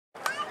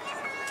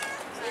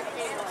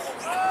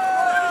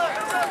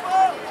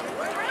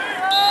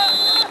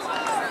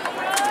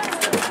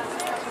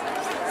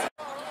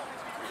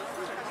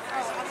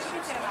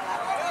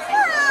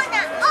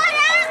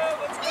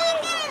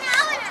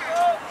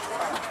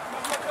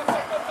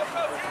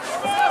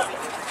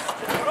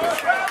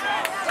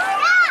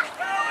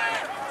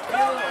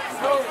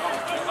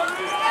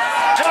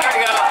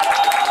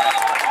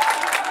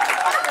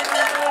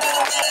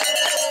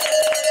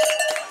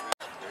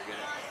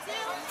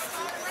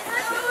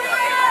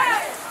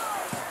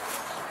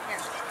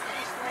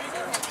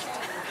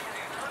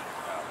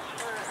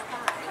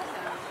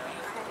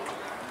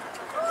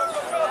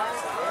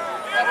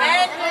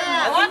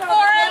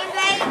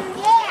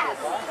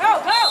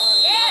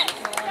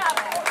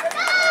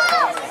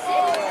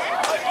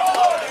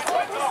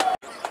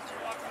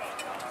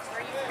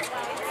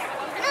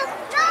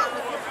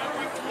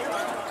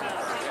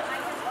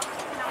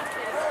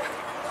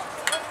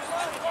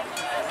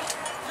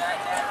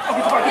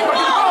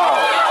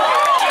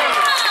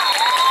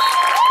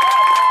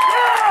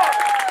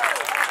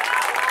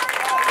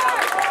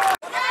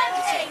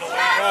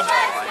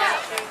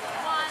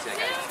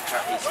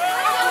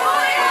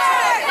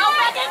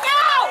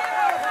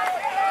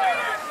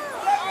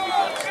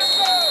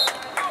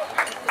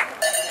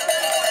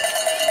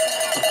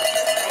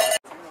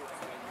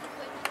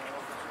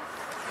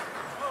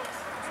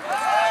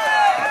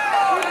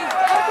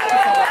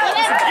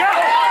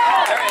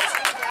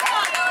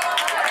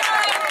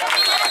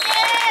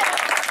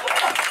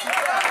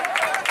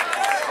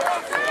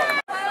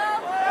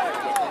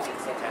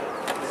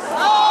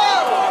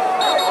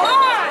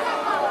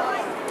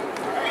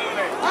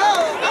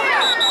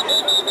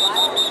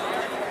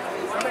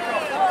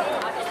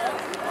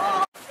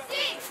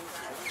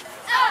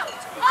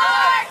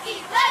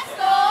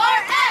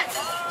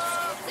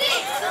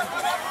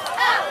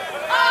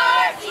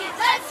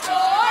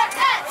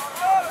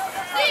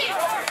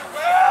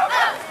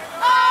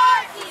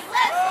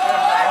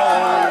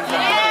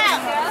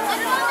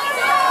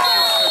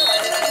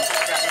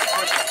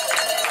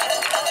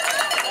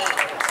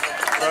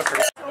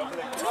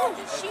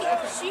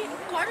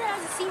Carter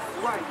has a C4.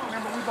 Right,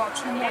 remember we bought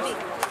 2 more.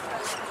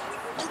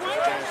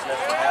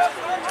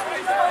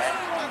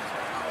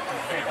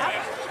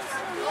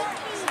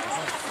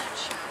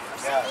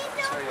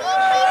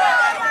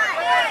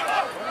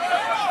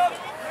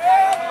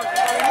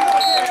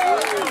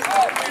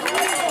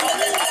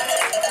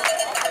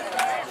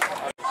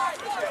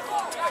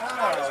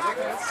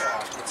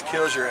 It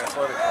kills your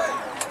athletic body.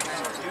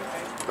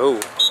 Oh.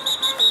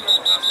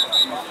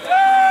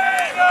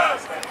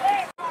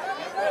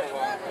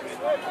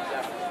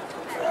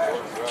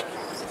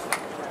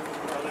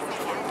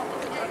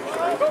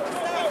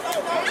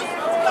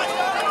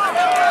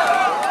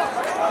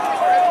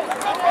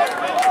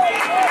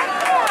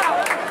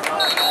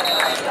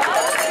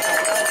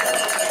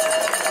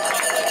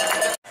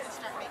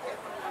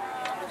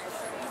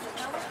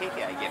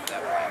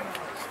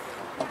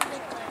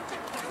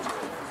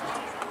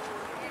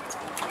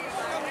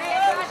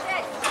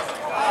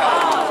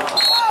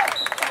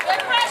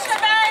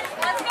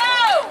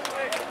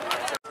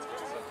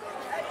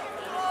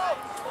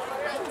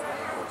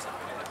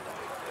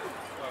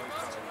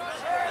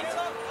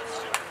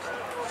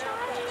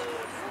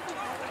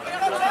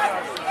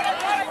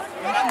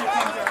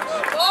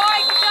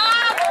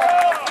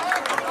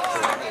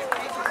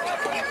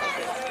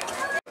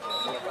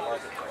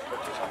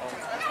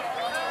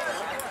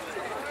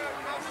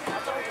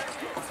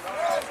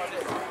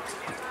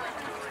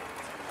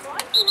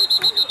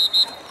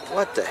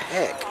 What the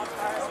heck?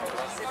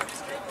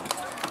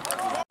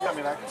 I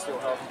mean, I can still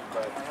help you,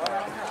 but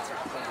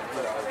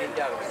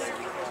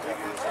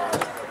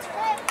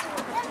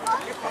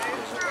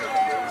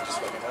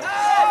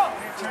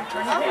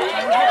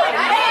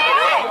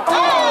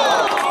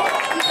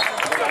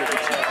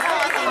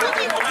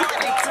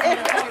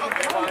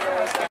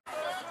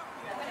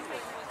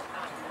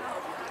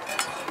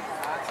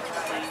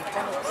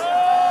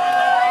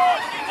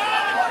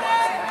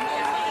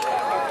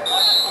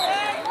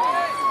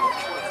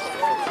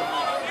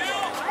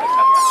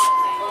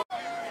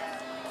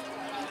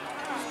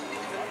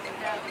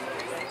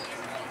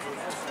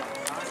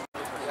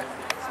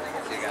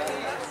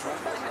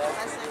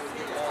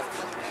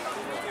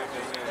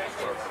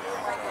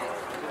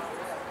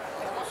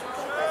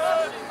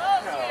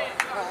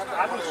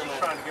I was just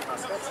trying to get my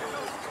steps in.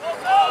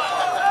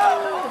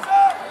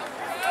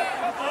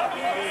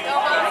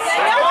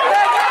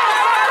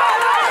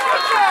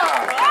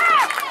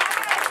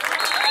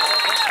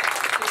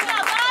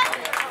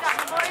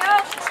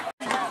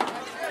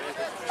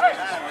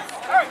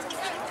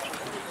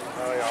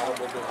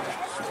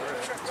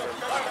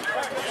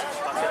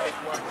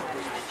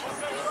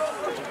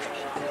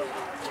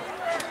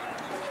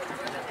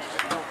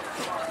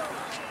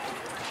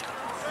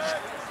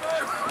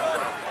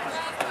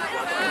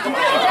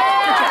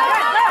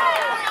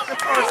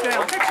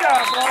 Down. Good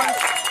job, boys.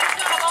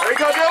 There you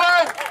go,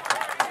 Dylan.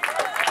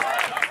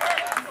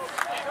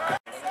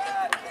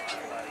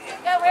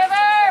 Go,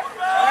 River.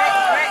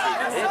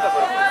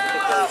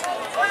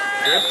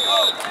 Good.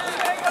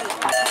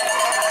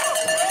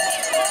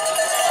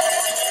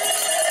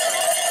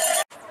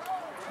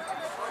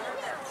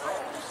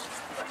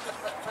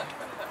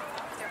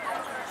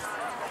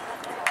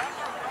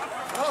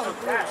 Oh,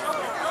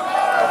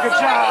 good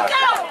job.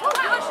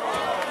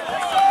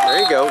 There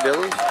you go,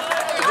 Dylan.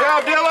 Good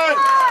job, Dylan.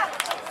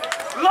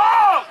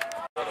 Long!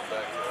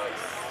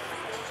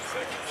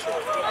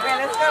 Okay,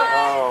 let's go.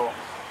 Oh.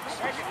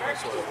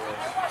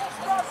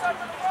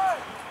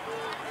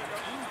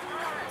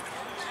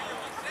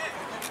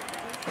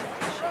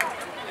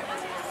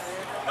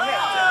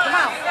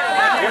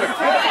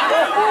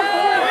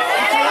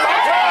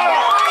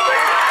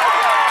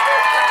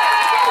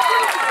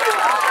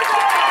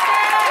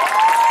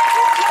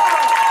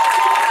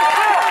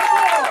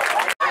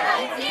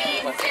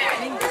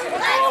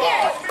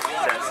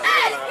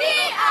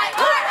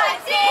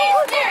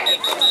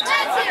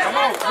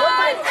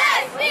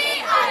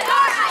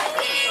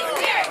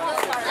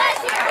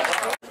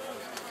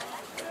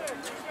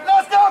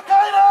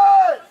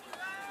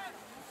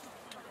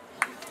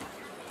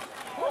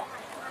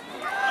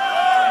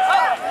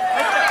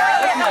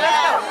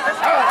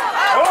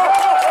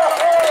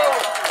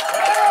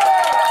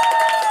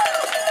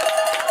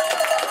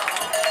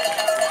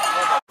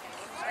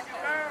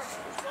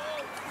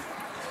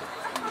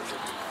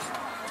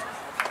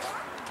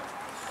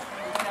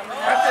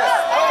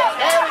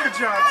 Good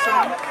job,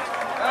 son.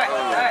 All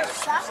right.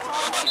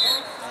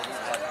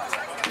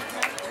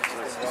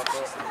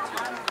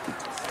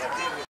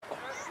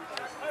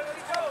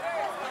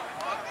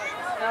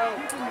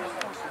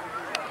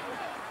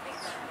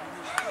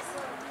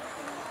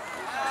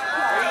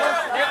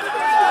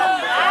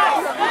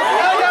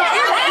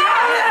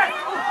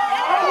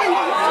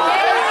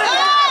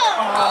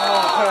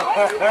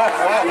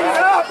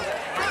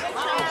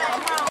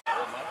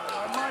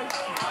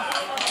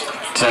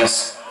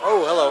 Test.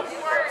 Oh, hello.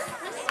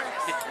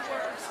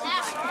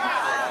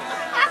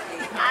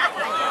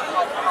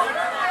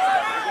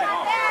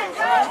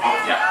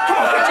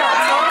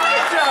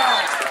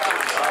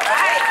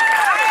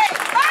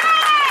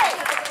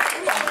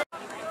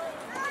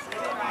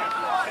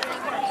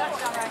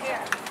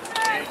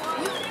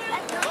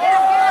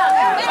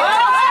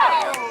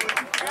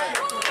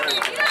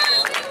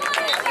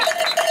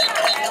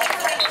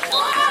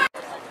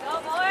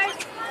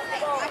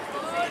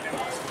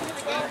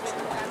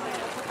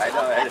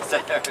 Oh,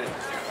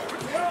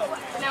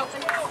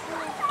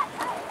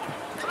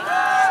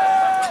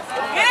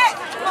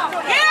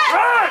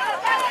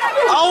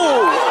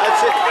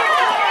 that's it.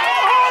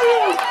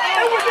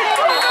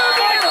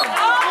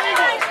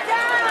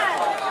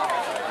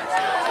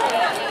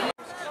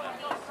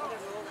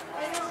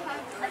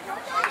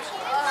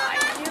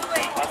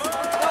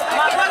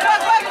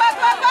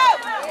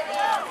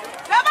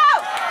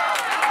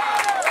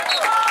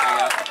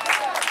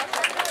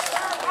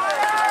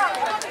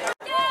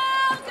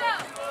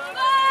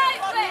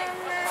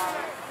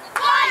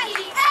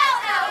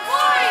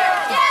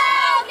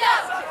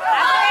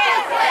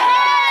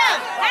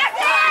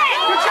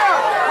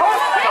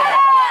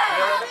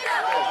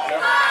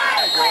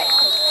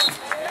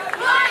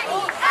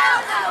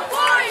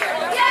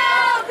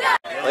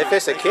 They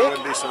fixed a kick?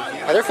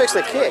 Oh, they're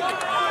fixing a kick.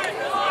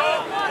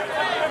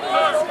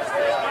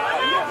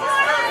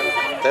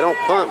 They don't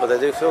punt, but they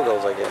do field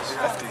goals, I guess.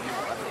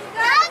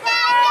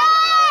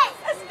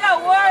 Let's go,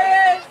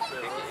 Warriors!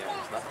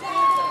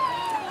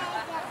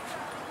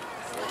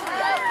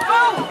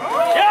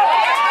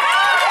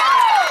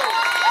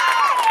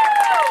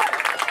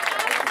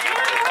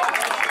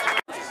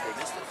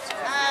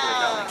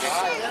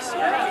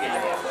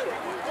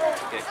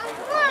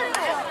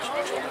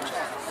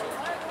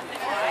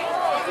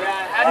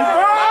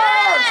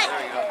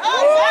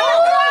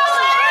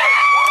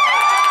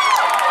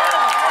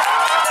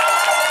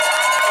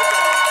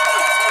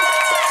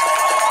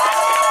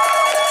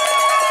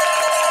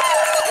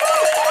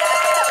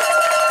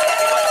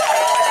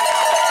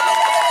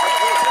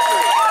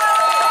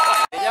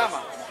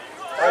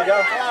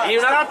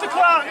 Stop the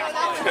clock.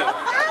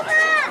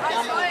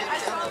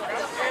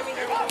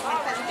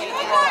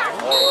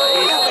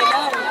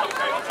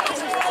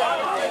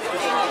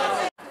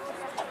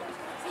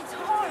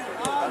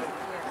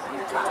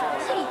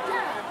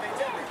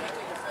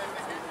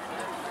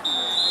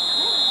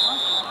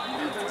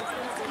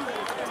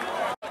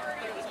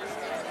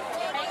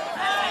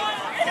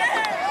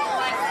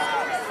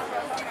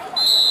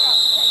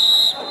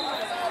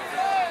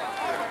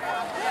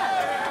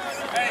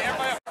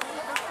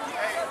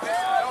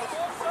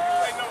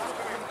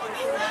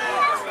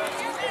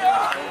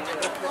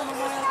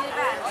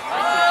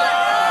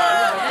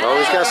 Well,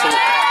 he's got some.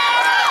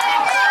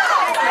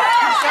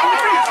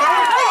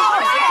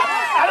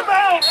 Out of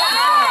bounds.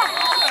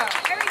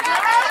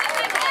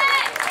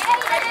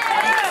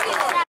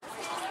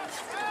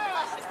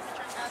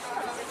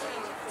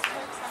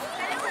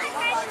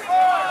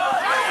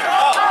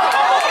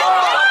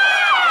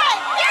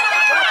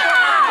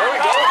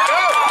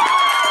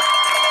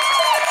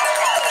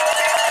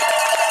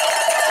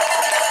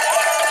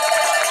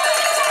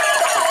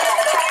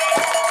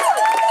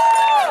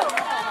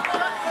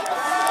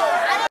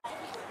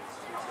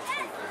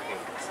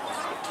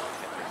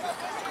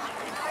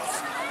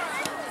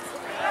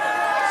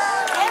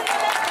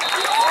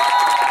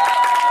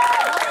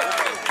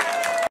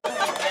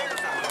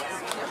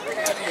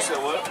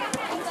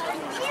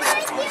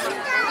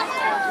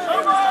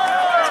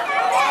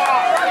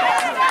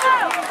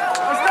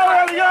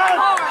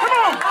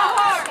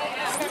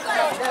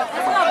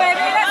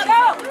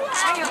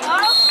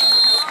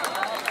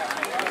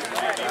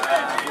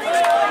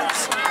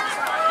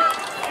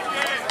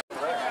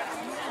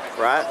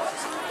 Right?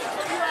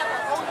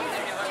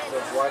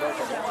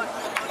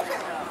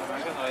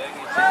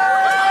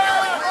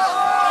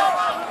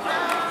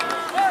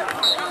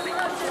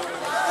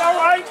 All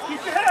right,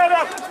 keep your head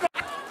up. Let's go.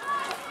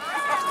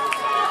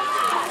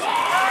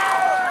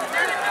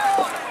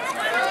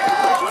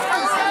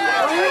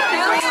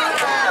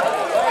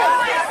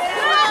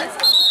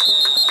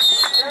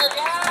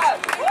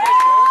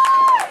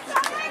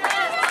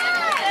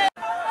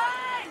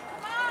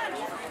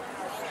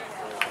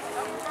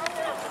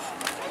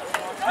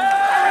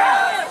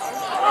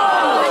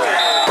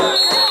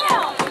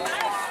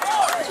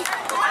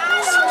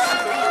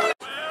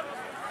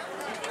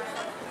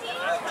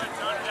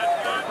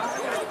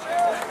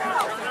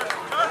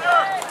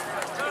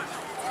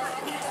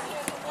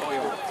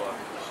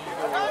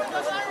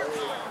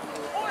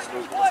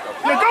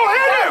 Yeah, go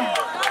hit him!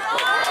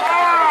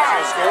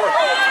 Score.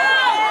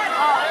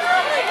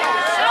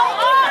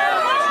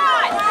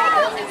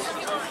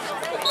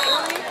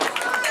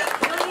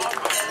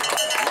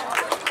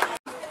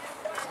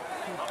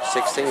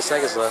 16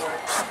 seconds left.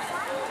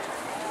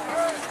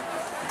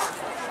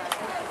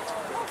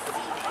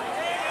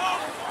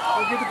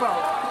 Go get the ball.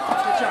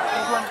 Good job.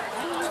 Keep running.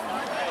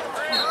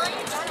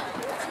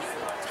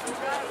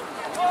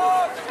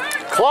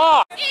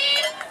 Clock!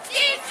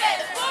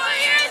 Defense!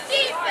 Warriors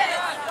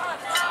defense!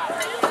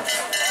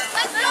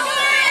 Let's go,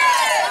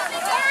 Warriors!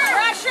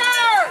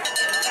 Pressure!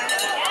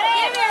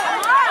 Give it!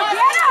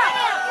 Get up!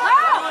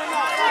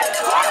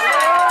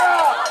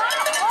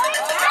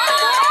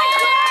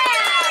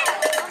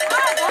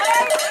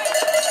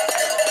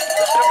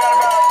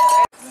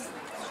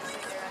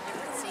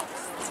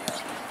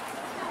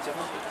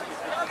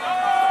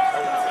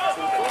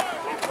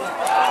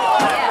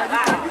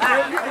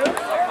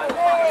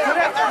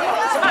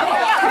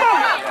 Come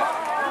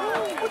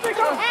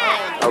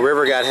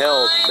River got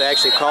held. They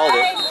actually called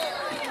it.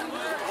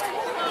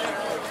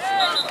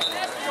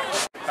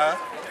 Huh?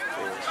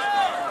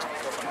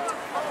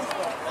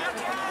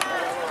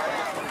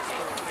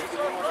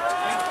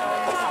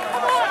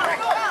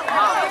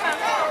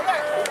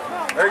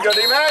 There you go,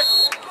 D-Mac.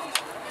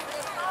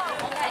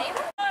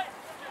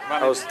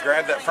 Might have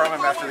grabbed that from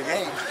him after the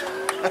game.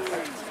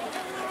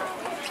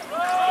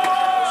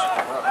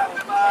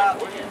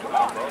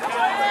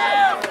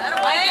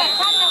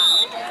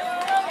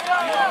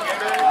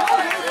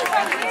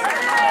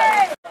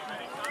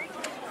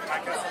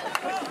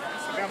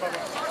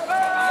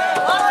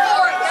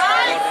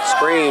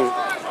 Screen.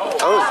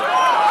 Oh.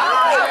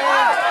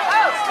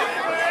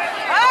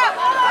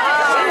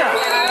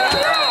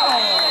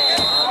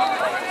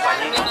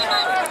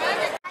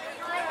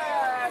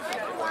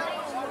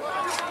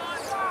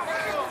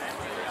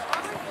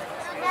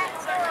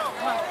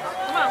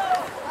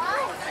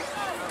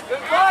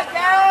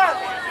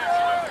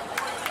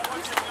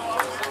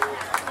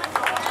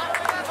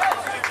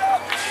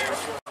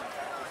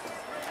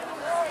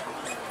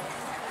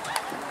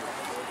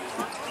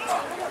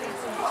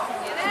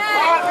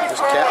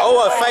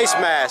 Oh, a face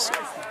mask.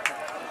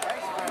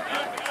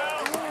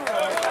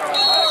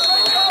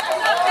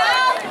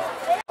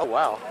 Oh,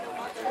 wow.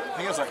 I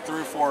think it was like 3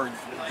 or 4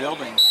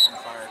 buildings on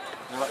fire.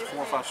 They're like 4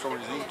 or 5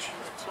 stories each.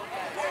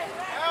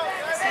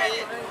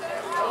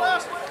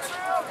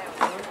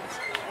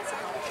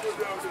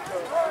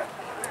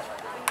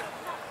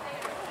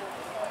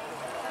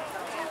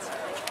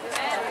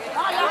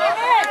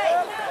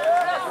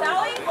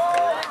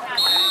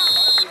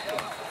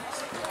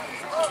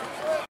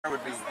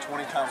 Would be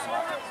 20 times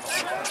more.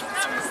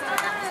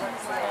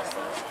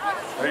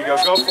 There you go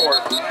for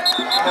it.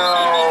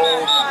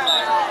 No.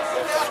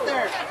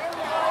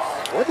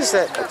 What is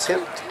that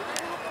attempt?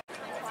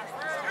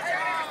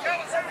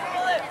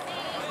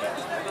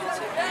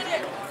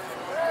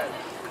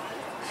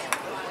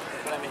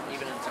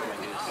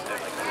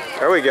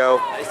 There we go.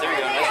 Nice, there we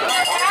go. Nice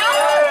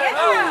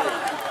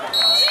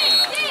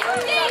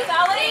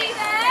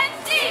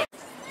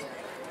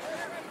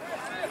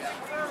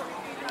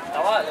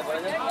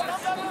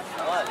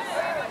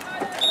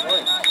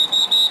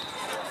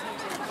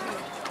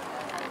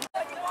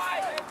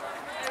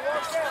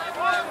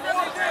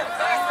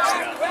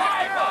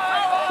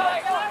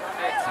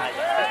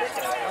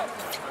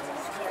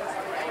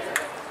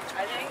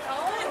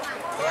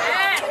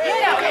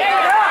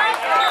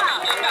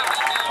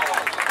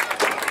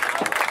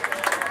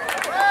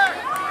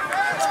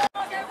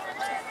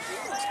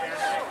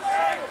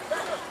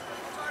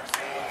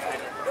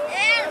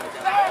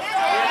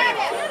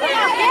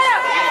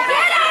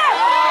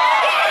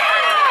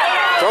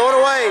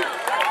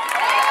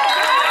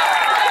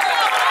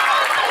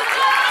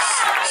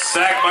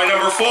Sack by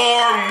number 4,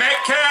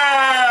 Metcalf.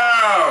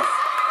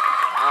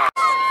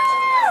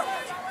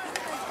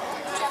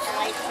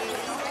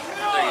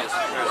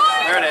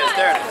 There it is.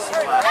 There it is.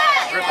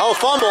 Oh,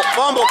 fumble,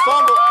 fumble,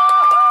 fumble.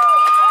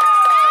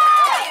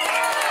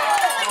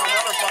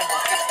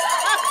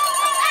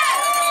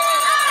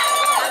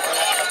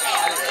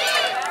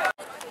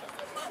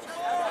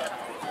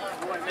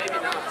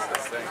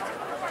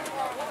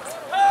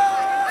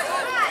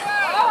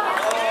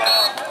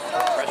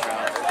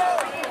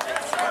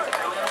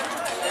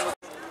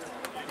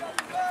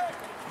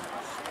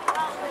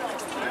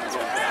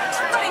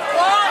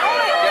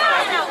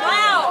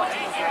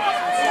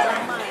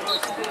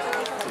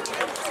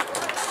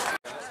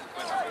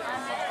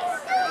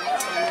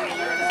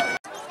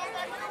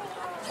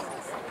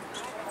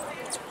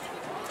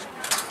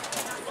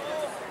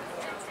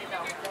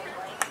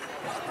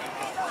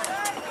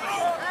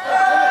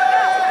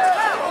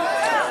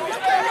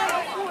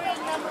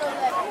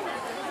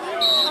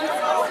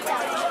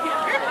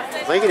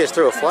 I think he just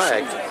threw a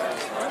flag.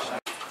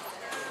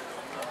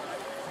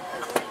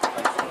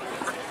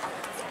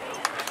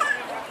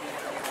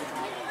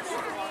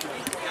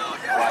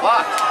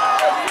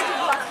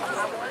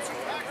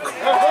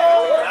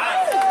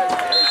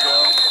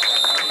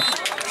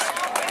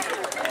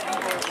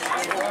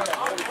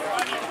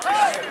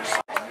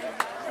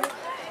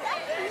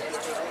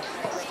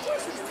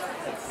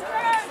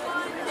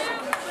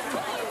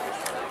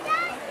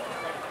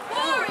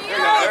 There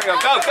we go.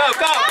 Go, go, go,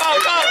 go,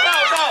 go, go,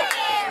 go.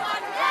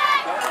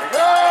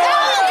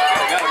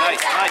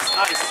 Nice, nice,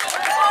 nice.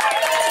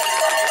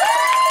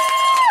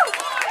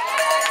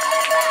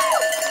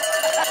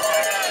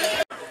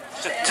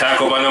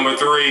 Tackle by number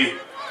 3.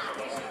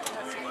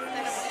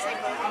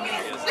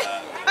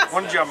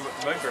 When did y'all move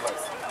here? Like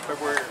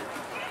February?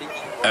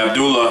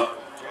 Abdullah.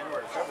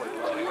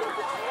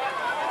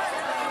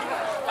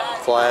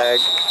 Flag.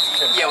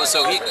 Yeah, well,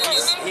 so he's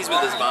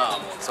with his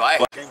mom. So I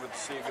Game with the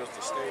C goes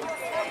to state.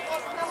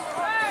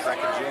 Back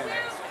in January.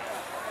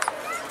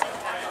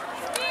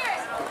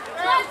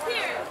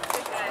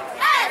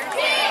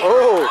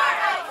 Oh.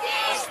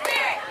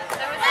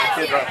 The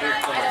kid right there,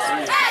 number 3.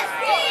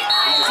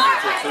 He just went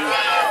there too.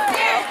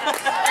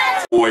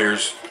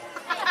 Warriors.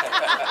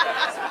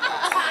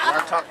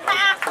 Our top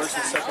first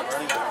and second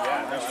running back,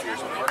 yeah, next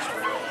year's a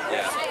freshman.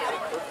 yeah.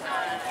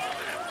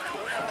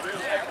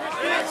 There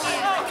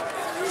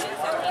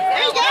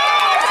you go!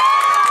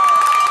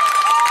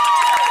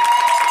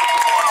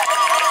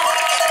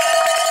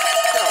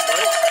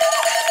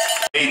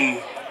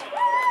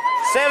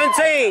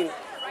 17.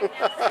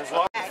 There's a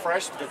lot of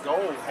fresh. The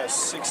goal has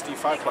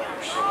 65 players.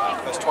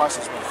 That's twice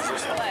as many as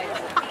this one. They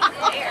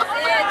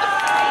have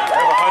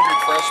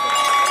 100 freshmen.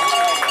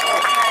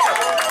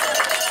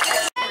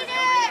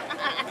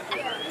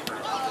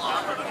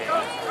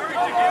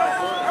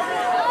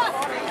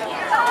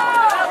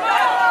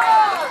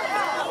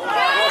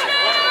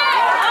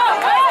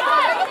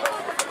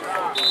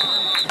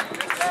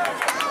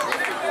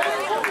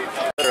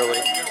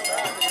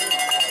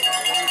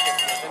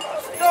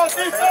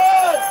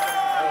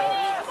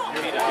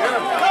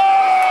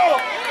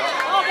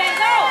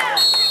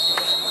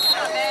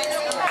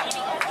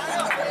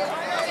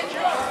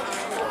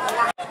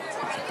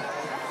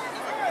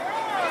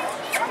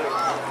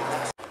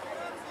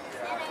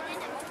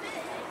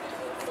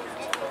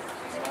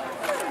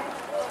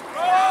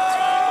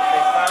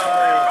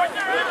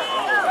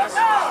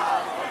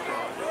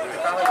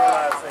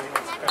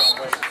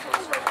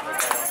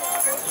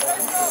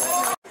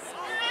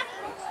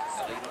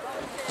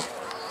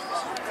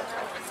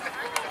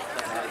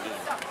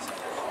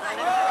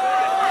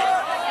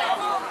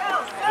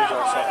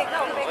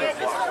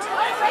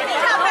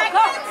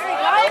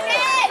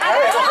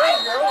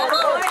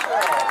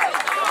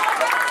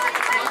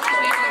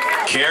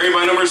 Carry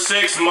by number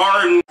 6,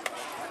 Martin.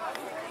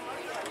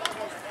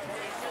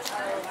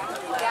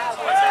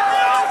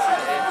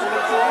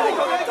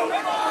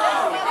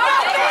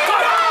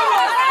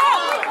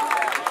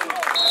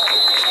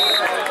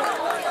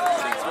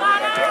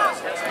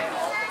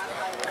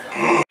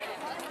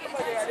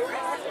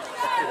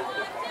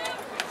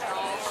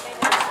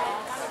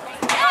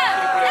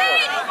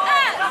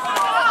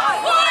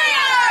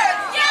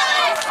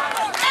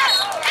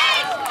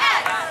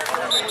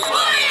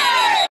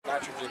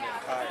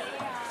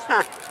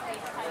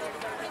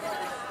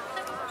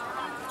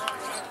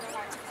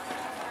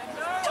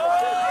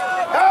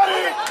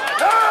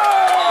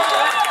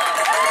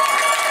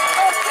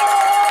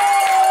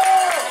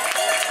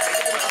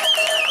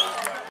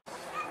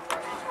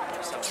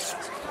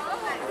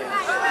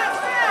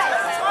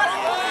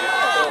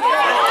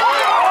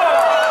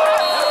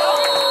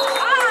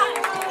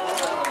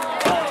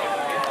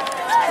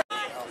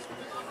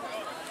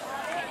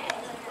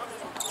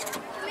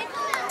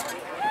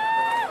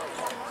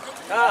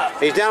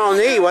 He's down on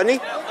the knee, wasn't he?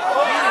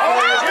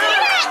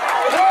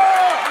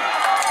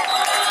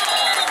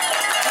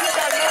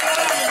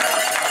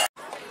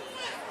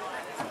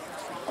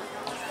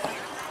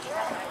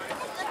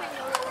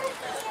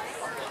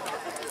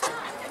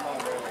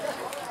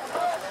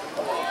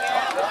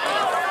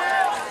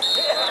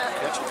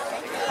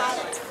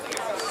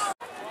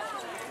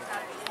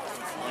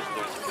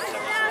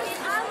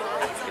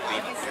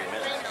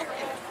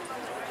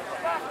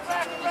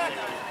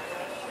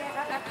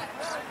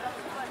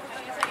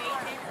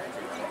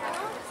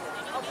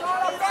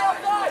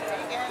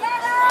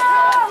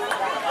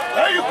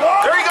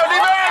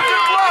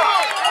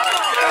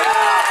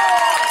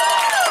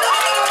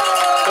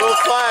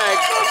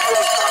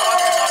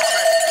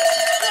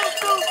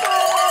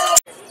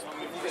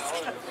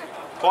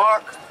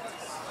 Clock.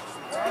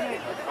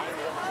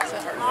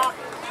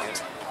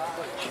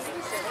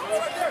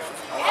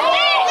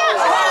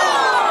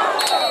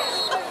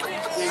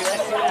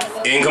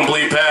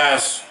 Incomplete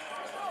pass.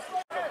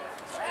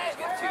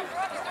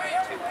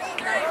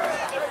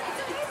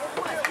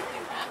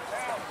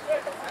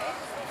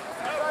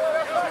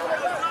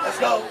 Let's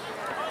go.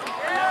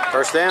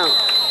 First down.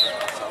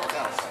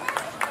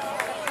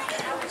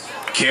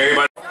 Carry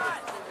by.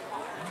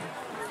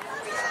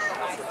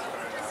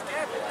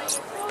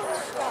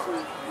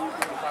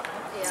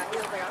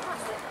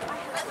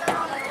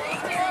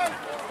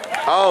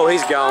 Oh,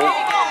 he's gone.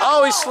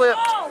 Oh, he slipped.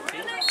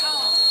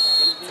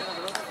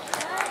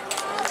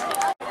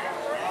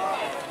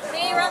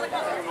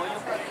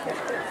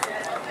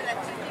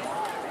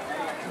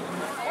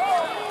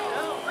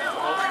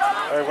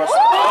 Hey, what's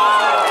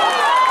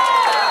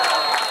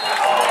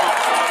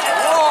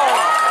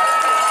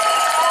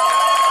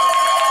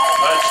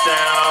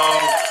Touchdown,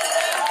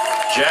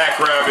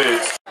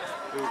 Jackrabbits.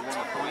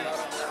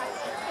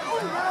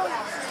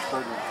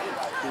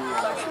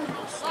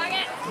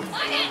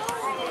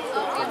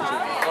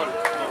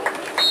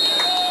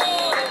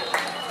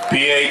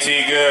 PAT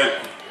good.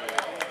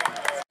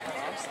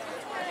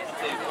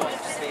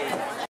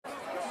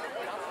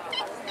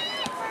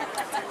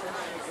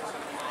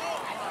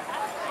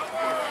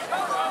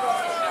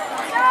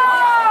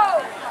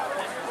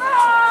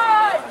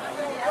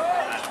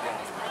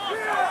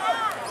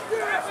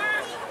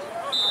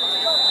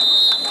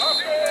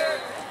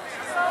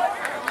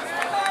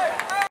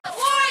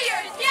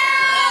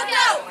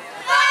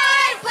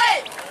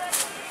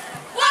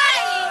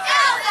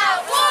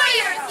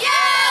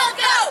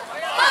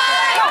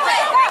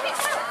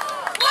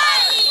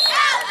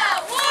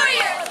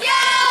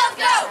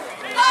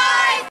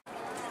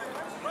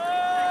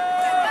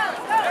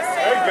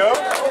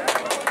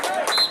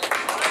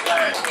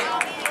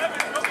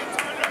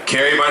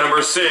 Carry by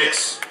number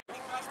 6.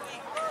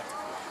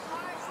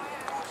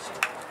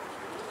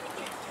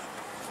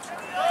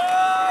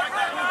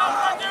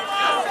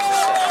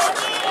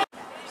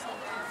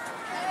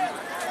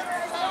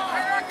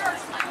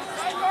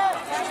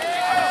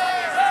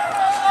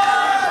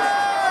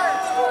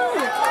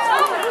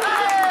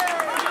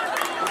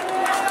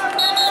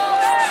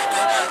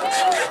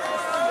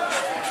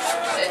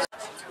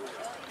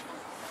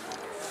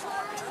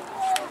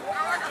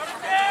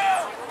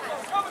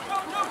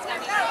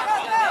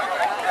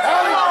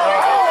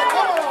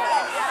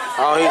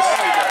 Oh, he's...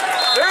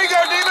 There you go,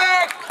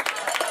 D-Mac!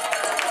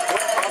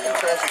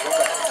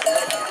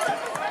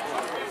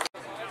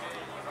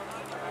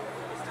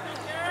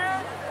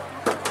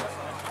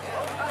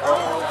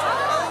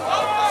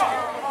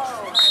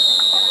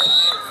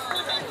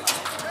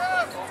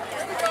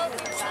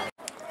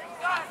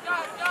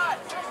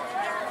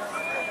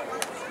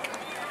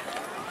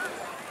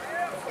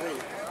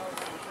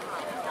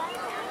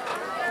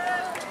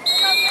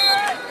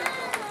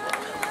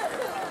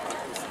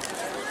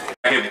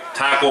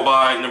 Tackle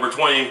by number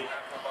 20,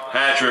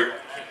 Patrick.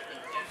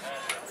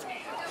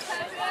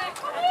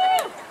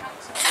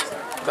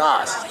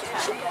 Gosh.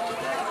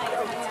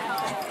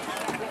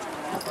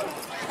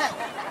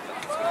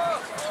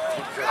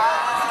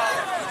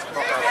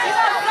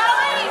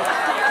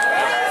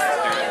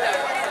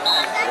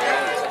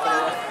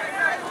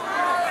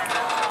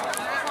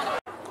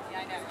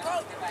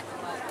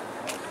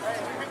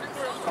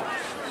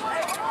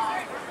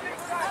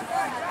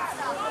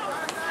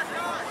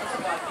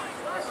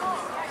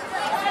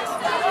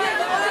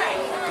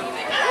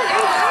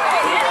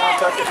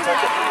 Tuck it.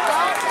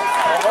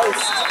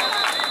 Almost.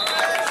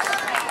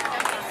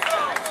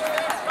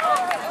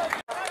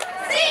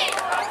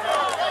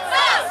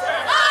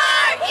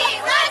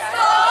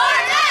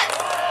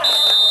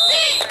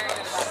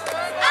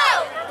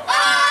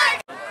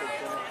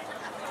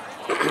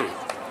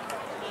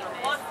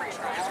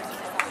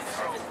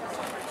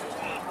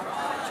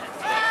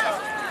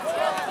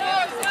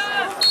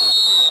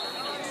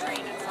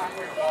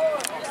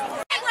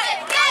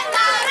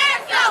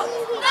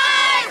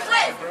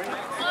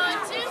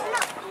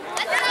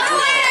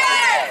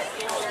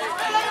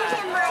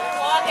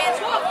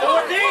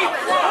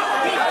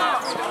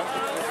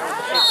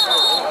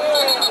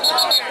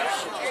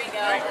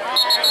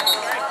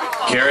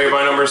 Carry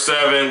by number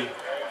 7.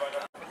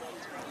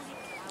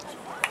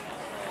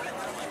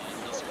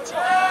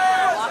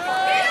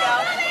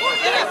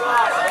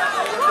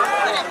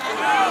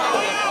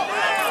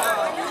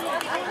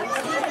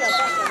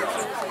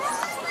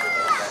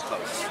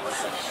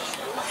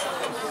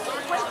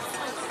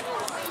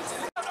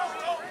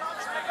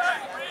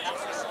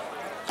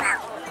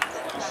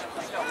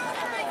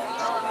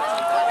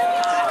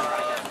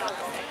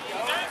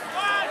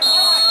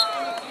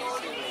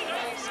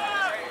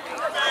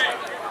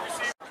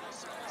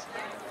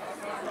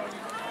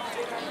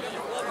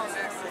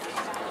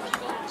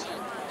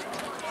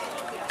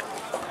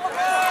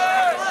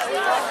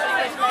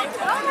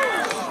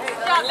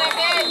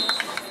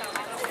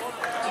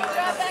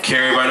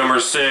 Carry by number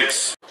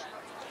 6.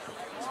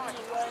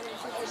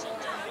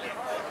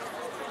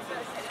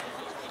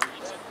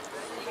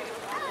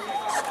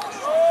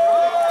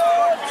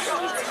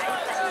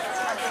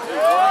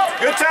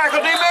 Good tackle,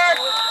 D-Mac!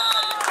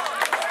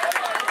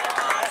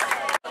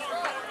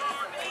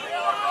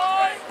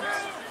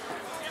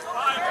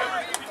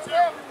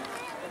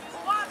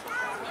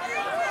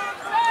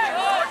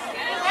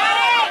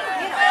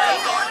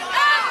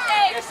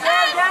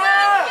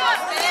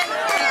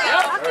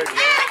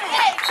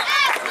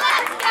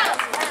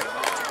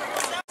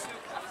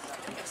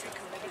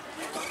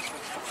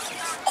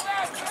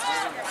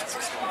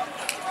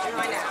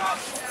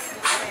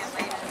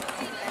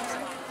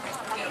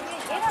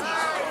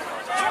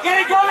 Get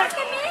it going!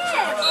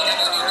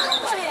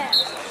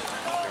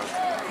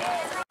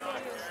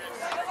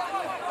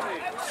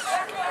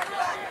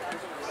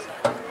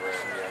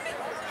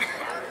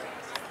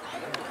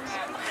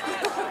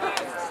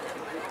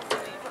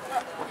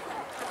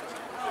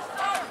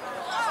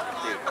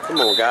 Come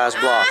on, guys,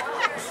 block.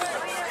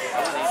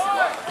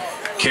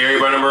 Carry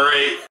by number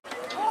 8.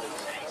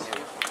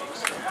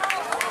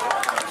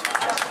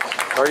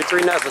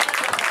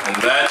 33-0. And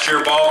that's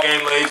your ball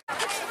game, ladies.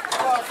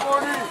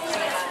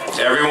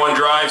 Everyone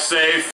drive safe.